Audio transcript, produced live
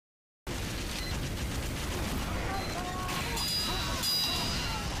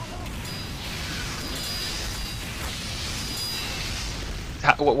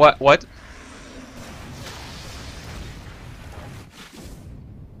What?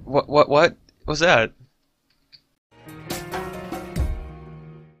 What was that?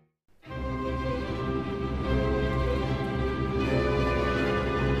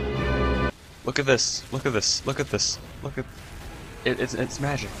 Look at this. Look at this. Look at this. Look at it. It's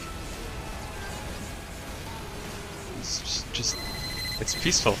magic. It's just it's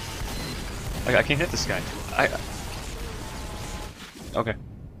peaceful. I can't hit this guy. Okay.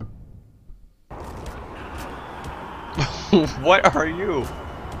 What are you?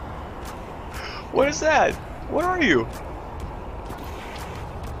 What is that? What are you?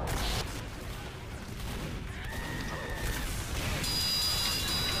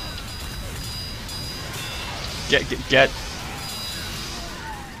 Get.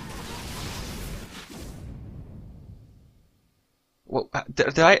 Well,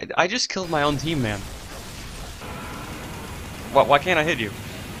 did I just killed my own team, man. Why can't I hit you?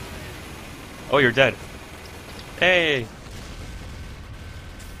 Oh, you're dead. Hey.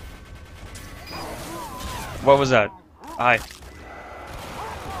 What was that?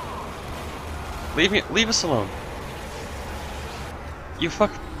 Leave us alone. You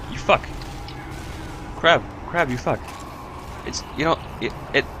fuck. Crab, you fuck. It's, you know,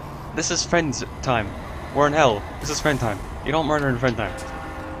 this is friends time. We're in hell. This is friend time. You don't murder in friend time.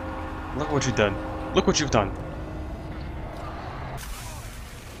 Look what you've done. Look what you've done.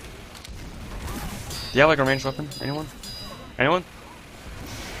 Do you have like a ranged weapon? Anyone? Anyone?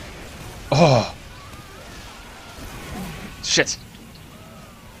 Oh! Shit!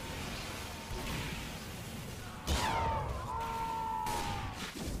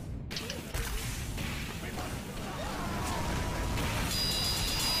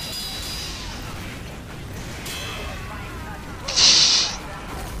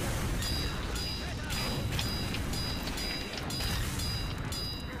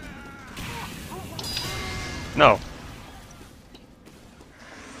 No.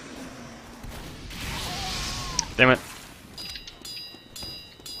 Damn it.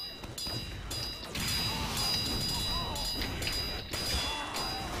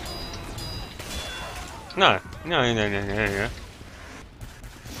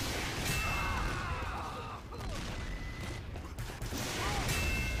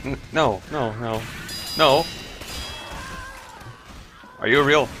 No. No. Are you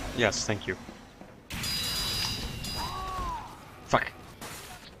real? Yes, thank you. Fuck.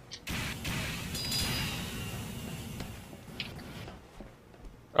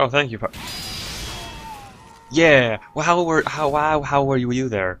 Oh, thank you. Yeah. Well, how were you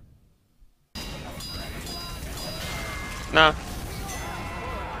there? Nah.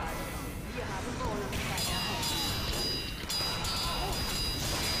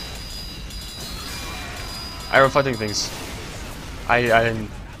 I reflecting things. I didn't.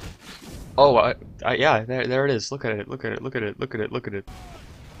 Oh, yeah. There it is. Look at it. Look at it.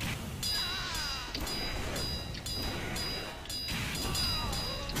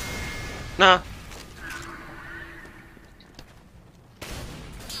 Nah.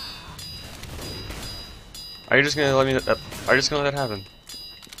 Are you just gonna let me? Are you just gonna let that happen?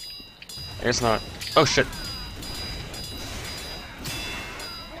 I guess not. Oh shit.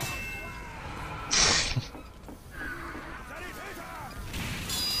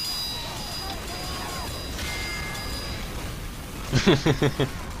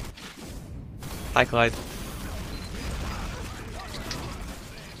 Hi, Clyde.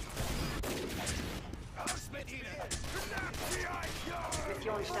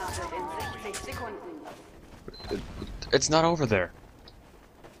 It's not over there.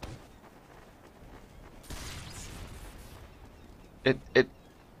 It.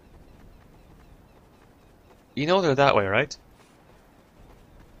 You know they're that way, right?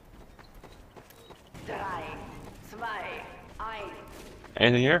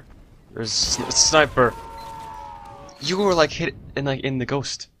 Anything here? There's a sniper. You were like hit in the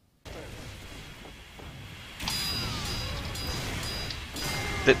ghost.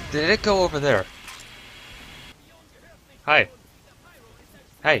 Did it go over there? Hi.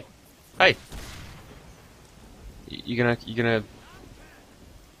 Hey. Hey. You gonna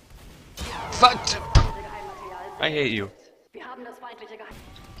fuck. I hate you.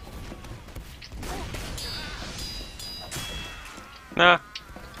 Nah.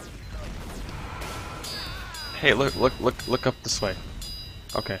 Hey, look up this way.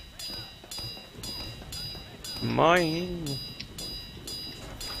 Okay. Mine.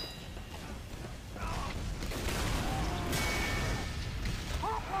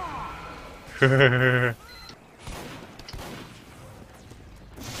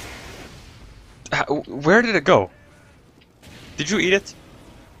 Where did it go? Did you eat it?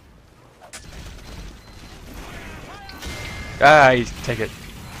 Ah, you take it.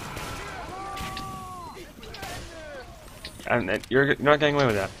 And you're not getting away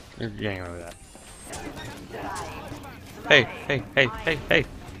with that. You're getting away with that. Hey, hey, hey, hey, hey!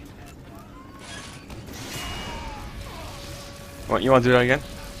 What, you want to do that again?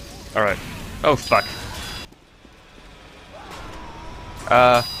 Alright. Oh, fuck.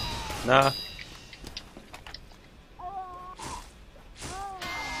 Nah.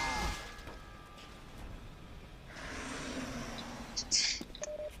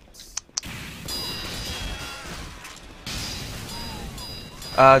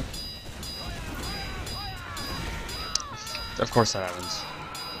 Of course that happens.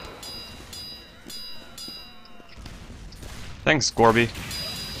 Thanks, Gorby.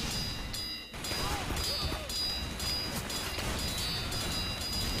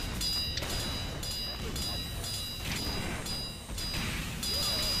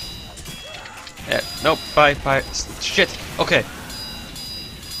 Yeah, nope, bye, bye. Shit, okay.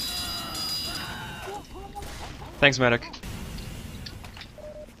 Thanks, medic.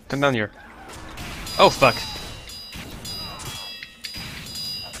 Come down here. Oh, fuck.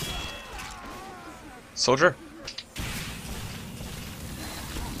 Soldier?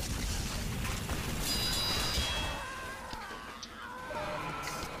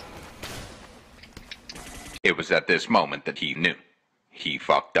 It was at this moment that he knew. He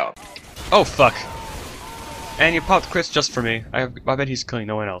fucked up. Oh, fuck. And you popped Chris just for me. I bet he's killing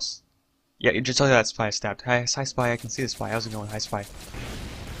no one else. Yeah, you just tell you that spy stabbed. Hi, spy, I can see the spy. How's it going? Hi, spy.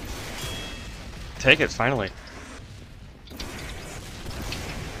 Take it, finally.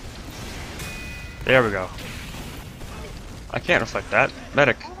 There we go. I can't reflect that.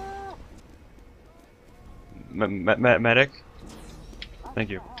 Medic. Medic? Thank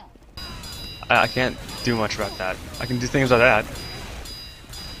you. I can't do much about that. I can do things about that.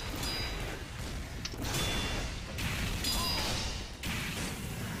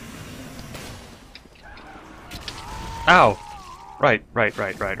 Ow! Right.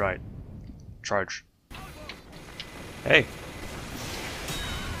 Charge. Hey.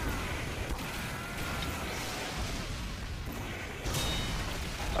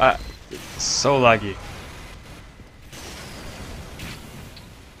 So laggy.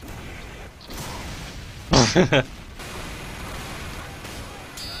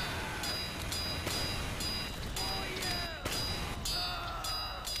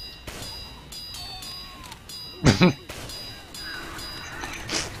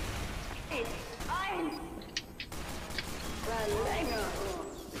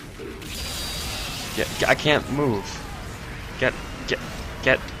 I can't move. Get.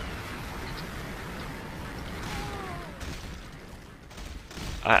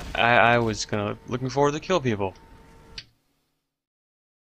 I was looking forward to kill people.